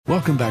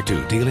Welcome back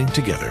to Dealing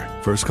Together.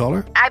 First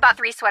caller? I bought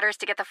 3 sweaters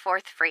to get the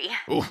 4th free.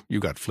 Oh, you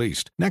got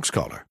fleeced. Next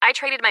caller? I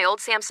traded my old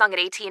Samsung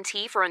at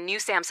AT&T for a new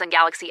Samsung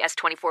Galaxy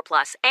S24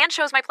 Plus and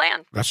chose my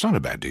plan. That's not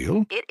a bad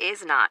deal. It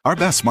is not. Our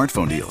best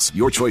smartphone deals.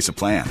 Your choice of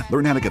plan.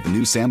 Learn how to get the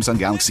new Samsung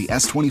Galaxy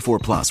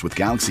S24 Plus with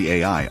Galaxy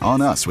AI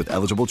on us with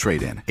eligible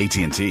trade-in.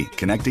 AT&T.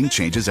 Connecting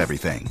changes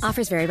everything.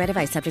 Offers vary by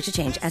device. Subject to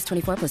change.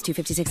 S24 plus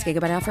 256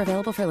 gigabyte offer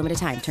available for a limited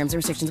time. Terms and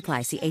restrictions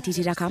apply. See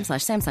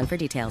att.com/Samsung for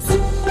details.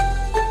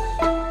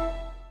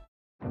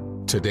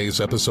 Today's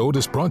episode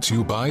is brought to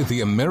you by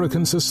the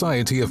American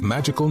Society of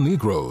Magical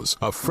Negroes,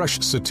 a fresh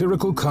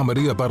satirical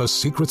comedy about a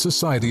secret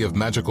society of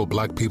magical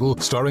black people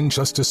starring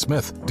Justice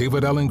Smith,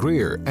 David Alan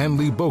Grier, Ann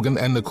Lee Bogan,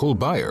 and Nicole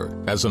Byer.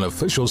 As an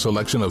official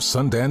selection of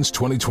Sundance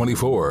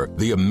 2024,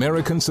 the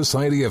American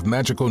Society of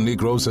Magical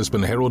Negroes has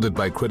been heralded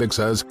by critics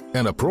as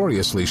an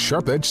uproariously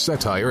sharp-edged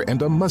satire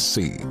and a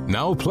must-see.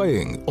 Now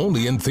playing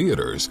only in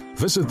theaters.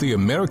 Visit the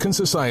American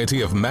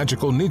Society of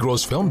Magical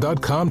Negroes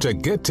Film.com to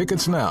get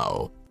tickets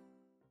now.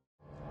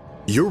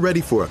 You're ready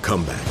for a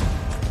comeback.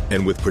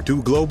 And with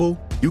Purdue Global,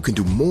 you can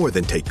do more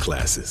than take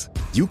classes.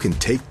 You can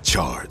take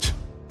charge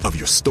of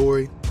your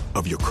story,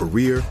 of your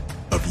career,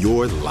 of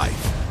your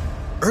life.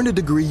 Earn a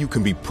degree you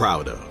can be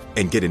proud of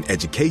and get an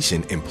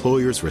education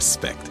employers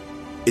respect.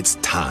 It's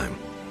time,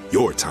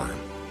 your time,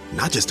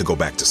 not just to go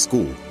back to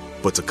school,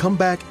 but to come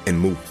back and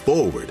move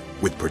forward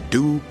with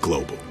Purdue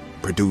Global,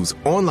 Purdue's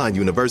online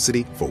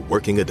university for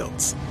working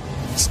adults.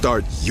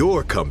 Start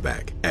your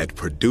comeback at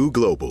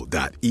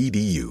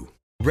purdueglobal.edu.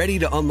 Ready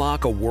to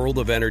unlock a world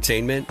of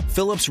entertainment?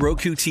 Philips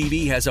Roku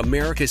TV has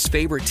America's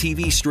favorite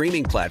TV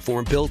streaming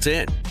platform built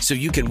in, so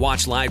you can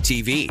watch live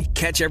TV,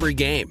 catch every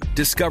game,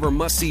 discover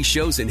must-see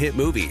shows and hit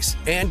movies,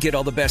 and get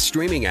all the best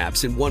streaming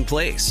apps in one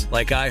place,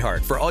 like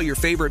iHeart for all your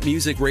favorite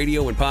music,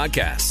 radio, and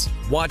podcasts.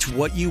 Watch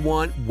what you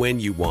want, when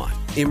you want.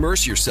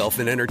 Immerse yourself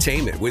in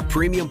entertainment with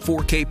premium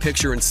 4K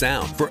picture and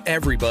sound for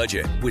every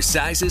budget, with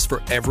sizes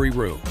for every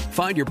room.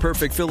 Find your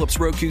perfect Philips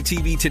Roku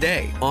TV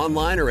today,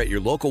 online or at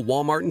your local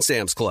Walmart and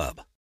Sam's Club.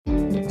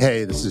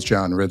 Hey, this is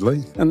John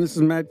Ridley. And this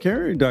is Matt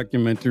Carey,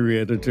 documentary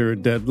editor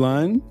at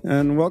Deadline.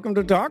 And welcome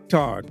to Doc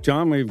Talk.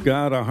 John, we've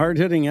got a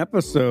hard-hitting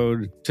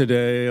episode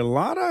today. A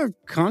lot of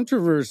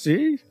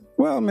controversy.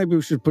 Well, maybe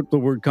we should put the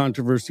word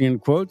controversy in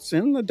quotes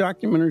in the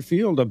documentary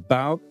field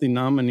about the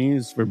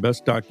nominees for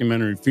Best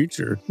Documentary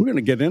Feature. We're going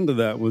to get into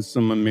that with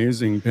some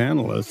amazing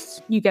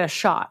panelists. You get a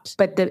shot,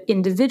 but the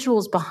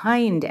individuals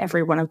behind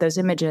every one of those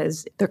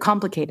images, they're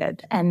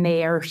complicated and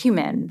they are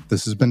human.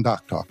 This has been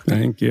Doc Talk.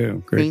 Thank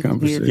you. Great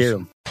conversation. Thank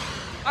you.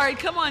 All right,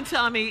 come on,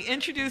 Tommy.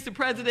 Introduce the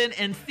president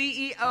and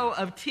CEO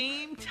of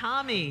Team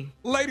Tommy.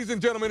 Ladies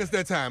and gentlemen, it's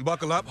that time.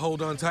 Buckle up,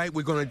 hold on tight.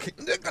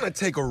 They're gonna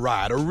take a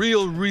ride, a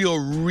real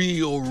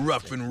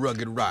rough and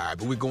rugged ride.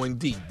 But we're going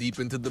deep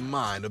into the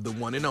mind of the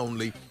one and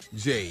only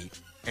J.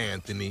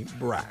 Anthony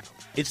Brown.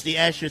 It's the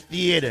Asher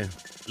Theater,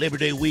 Labor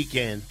Day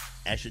weekend.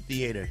 Asher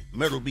Theater,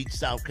 Myrtle Beach,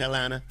 South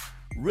Carolina.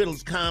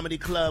 Riddles Comedy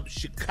Club,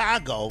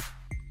 Chicago,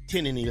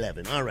 10 and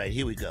 11. All right,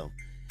 here we go.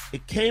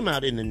 It came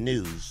out in the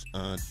news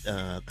a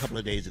couple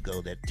of days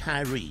ago that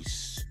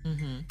Tyrese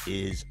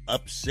is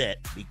upset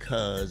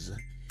because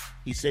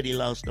he said he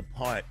lost a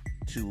part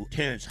to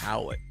Terrence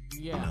Howard.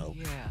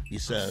 He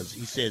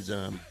says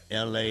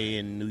L.A.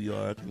 and New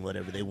York and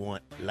whatever, they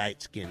want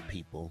light-skinned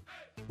people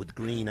with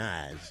green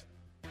eyes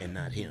and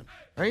not him.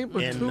 Ain't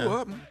but two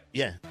of them.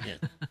 Yeah.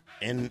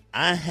 And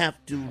I have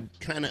to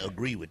kind of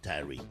agree with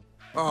Tyrese.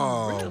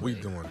 Oh, really? We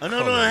doing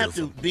No, I have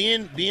to.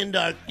 Being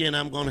dark skinned,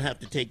 I'm going to have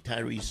to take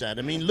Tyrese's side.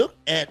 I mean, look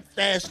at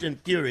Fast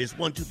and Furious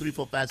 1, 2, 3,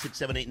 4, 5, 6,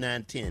 7, 8,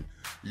 9, 10.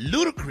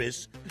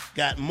 Ludacris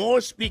got more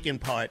speaking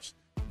parts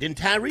than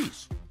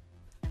Tyrese.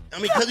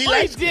 I mean, because he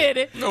likes did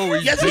it. No,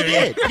 he Yes, did. he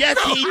did.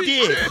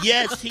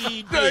 Yes,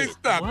 he did. Hey,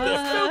 stop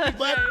that.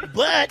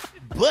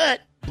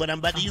 But I'm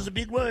about to use a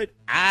big word.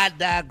 I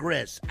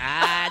digress.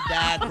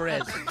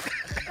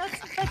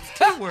 That's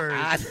 2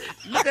 words.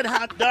 Look at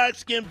how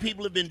dark-skinned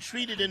people have been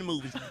treated in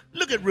movies.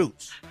 Look at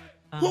Roots.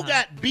 Who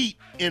got beat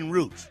in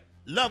Roots?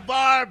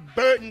 LeVar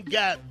Burton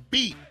got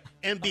beat.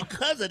 And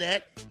because of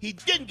that, he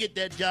didn't get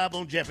that job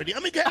on Jeopardy. I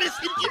mean,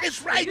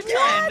 it's right You're there.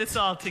 tying this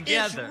all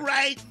together. It's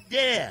right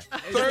there.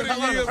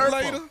 30 years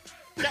later?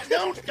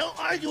 Don't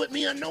argue with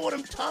me. I know what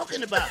I'm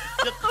talking about.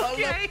 The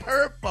color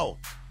purple.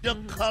 The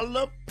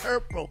color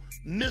purple.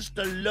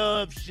 Mr.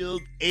 Love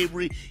Shug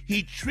Avery,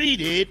 he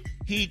treated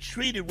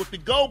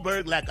Whoopi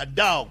Goldberg like a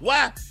dog.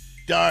 Why?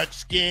 Dark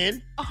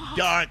skin.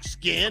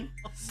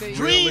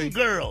 Dream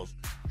girls.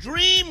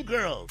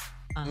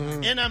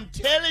 And I'm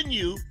telling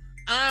you,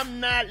 I'm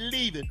not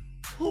leaving.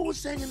 Who was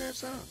singing that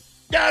song?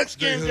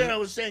 Dark-skinned girl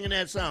was singing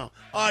that song.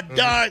 Or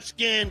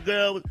dark-skinned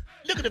girl was...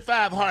 Look at the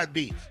 5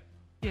 heartbeats.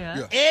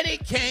 Yeah. Eddie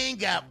Kane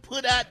got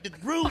put out the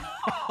group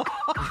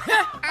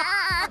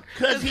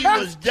because he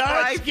was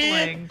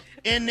dark-skinned,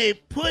 and they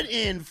put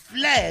in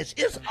Flash.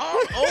 It's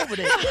all over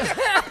there.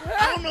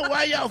 I don't know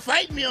why y'all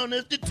fighting me on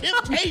this. The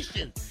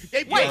Temptations.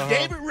 They put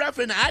David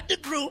Ruffin out the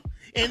group,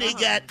 And they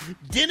got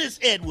Dennis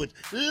Edwards,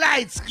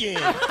 light skin.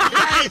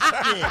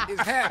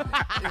 It's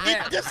happening.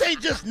 This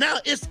ain't just now,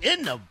 it's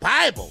in the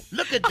Bible.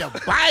 Look at the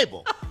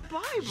Bible.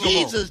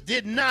 Jesus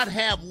did not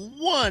have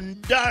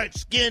one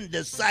dark-skinned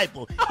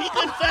disciple. He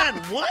couldn't find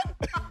one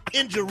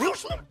in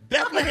Jerusalem,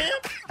 Bethlehem,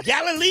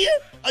 Galilee.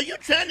 Are you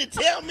trying to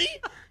tell me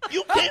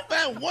you can't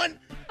find one?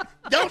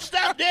 Don't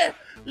stop there.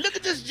 Look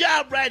at this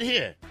job right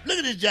here. Look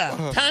at this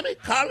job. Tommy,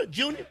 Carla,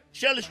 Jr.,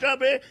 Shirley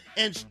Strawberry,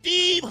 and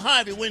Steve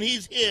Harvey, when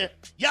he's here,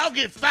 y'all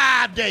get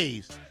 5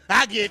 days.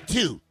 I get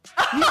 2.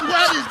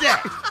 What is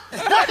that?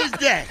 What is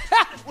that?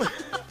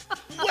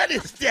 What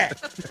is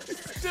that?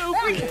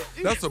 Stupid.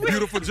 That's a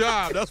beautiful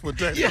job. That's what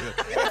that is.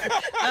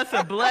 That's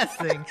a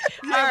blessing.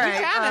 Yeah, all right.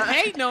 We kind of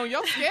hating on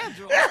your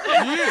schedule.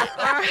 Yeah.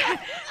 All right.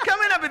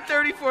 Coming up at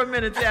 34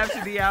 minutes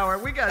after the hour,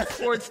 we got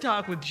Sports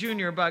Talk with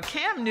Junior about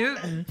Cam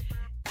Newton.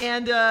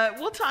 And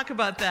we'll talk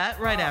about that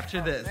right after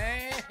this.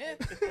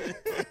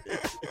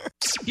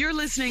 You're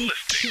listening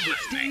to the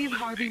Steve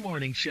Harvey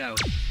Morning Show.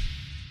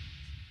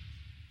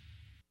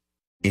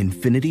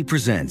 Infiniti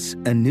presents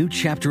a new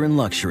chapter in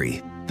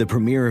luxury, the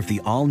premiere of the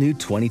all-new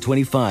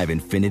 2025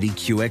 Infiniti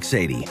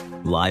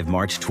QX80, live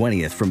March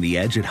 20th from the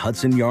Edge at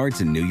Hudson Yards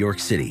in New York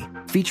City,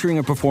 featuring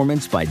a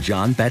performance by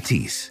John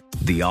Batiste.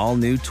 The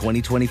all-new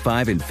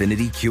 2025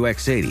 Infiniti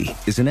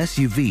QX80 is an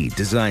SUV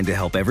designed to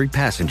help every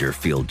passenger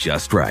feel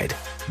just right.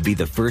 Be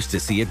the first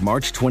to see it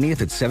March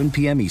 20th at 7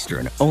 p.m.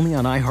 Eastern, only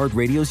on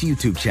iHeartRadio's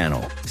YouTube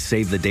channel.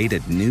 Save the date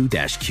at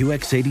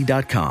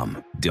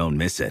new-QX80.com. Don't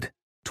miss it.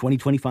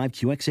 2025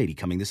 QX80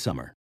 coming this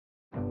summer.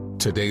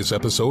 Today's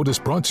episode is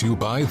brought to you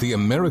by the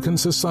American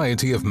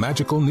Society of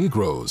Magical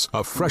Negroes,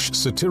 a fresh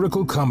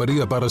satirical comedy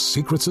about a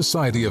secret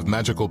society of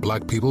magical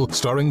black people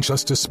starring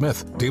Justice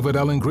Smith, David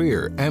Allen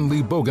Greer, Ann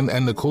Lee Bogan,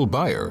 and Nicole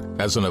Byer.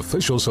 As an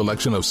official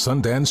selection of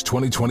Sundance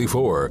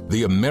 2024,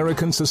 the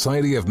American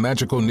Society of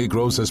Magical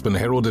Negroes has been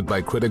heralded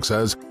by critics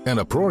as an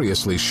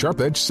uproariously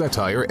sharp-edged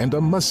satire and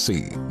a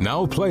must-see.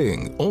 Now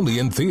playing only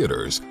in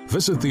theaters.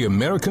 Visit the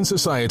American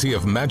Society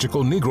of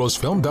Magical Negroes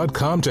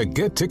Film.com to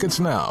get tickets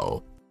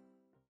now.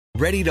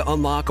 Ready to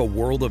unlock a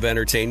world of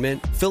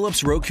entertainment?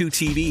 Philips Roku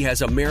TV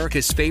has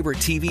America's favorite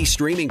TV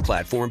streaming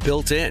platform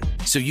built in,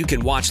 so you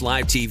can watch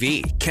live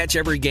TV, catch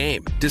every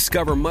game,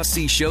 discover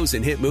must-see shows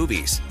and hit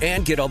movies,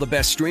 and get all the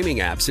best streaming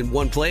apps in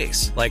one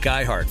place, like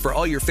iHeart for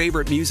all your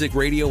favorite music,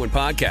 radio, and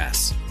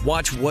podcasts.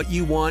 Watch what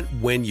you want,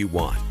 when you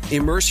want.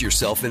 Immerse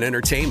yourself in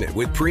entertainment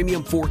with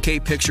premium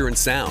 4K picture and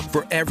sound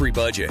for every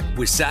budget,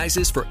 with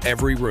sizes for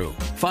every room.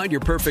 Find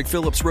your perfect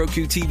Philips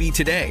Roku TV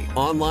today,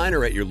 online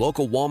or at your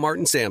local Walmart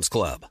and Sam's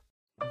Club.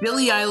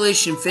 Billie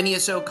Eilish and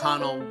Phineas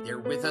O'Connell, they're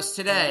with us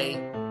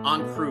today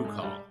on Crew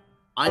Call.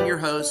 I'm your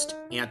host,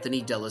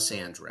 Anthony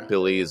D'Alessandro.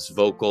 Billie's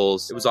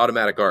vocals, it was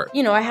automatic art.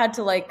 You know, I had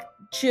to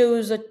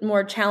choose a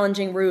more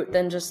challenging route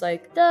than just da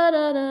da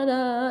da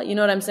da. You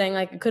know what I'm saying?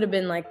 It could have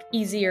been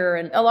easier.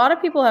 And a lot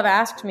of people have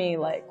asked me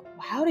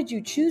how did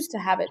you choose to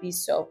have it be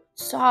so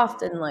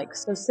soft and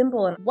so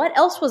simple? And what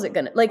else was it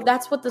gonna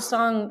that's what the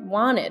song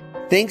wanted.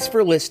 Thanks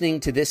for listening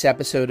to this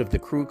episode of the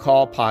Crew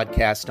Call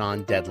podcast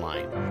on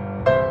Deadline.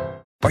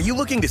 Are you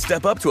looking to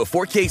step up to a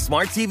 4K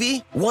smart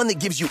TV? One that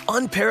gives you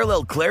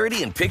unparalleled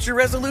clarity and picture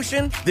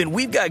resolution? Then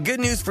we've got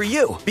good news for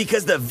you,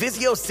 because the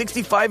Vizio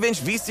 65-inch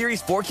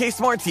V-Series 4K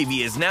smart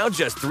TV is now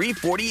just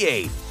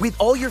 $348. With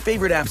all your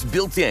favorite apps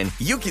built in,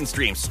 you can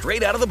stream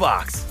straight out of the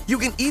box. You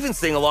can even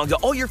sing along to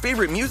all your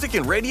favorite music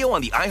and radio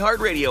on the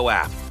iHeartRadio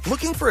app.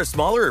 Looking for a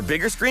smaller or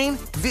bigger screen?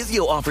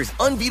 Vizio offers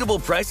unbeatable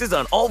prices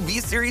on all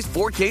V-Series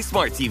 4K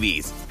smart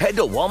TVs. Head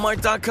to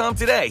Walmart.com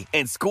today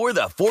and score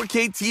the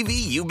 4K TV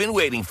you've been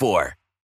waiting for.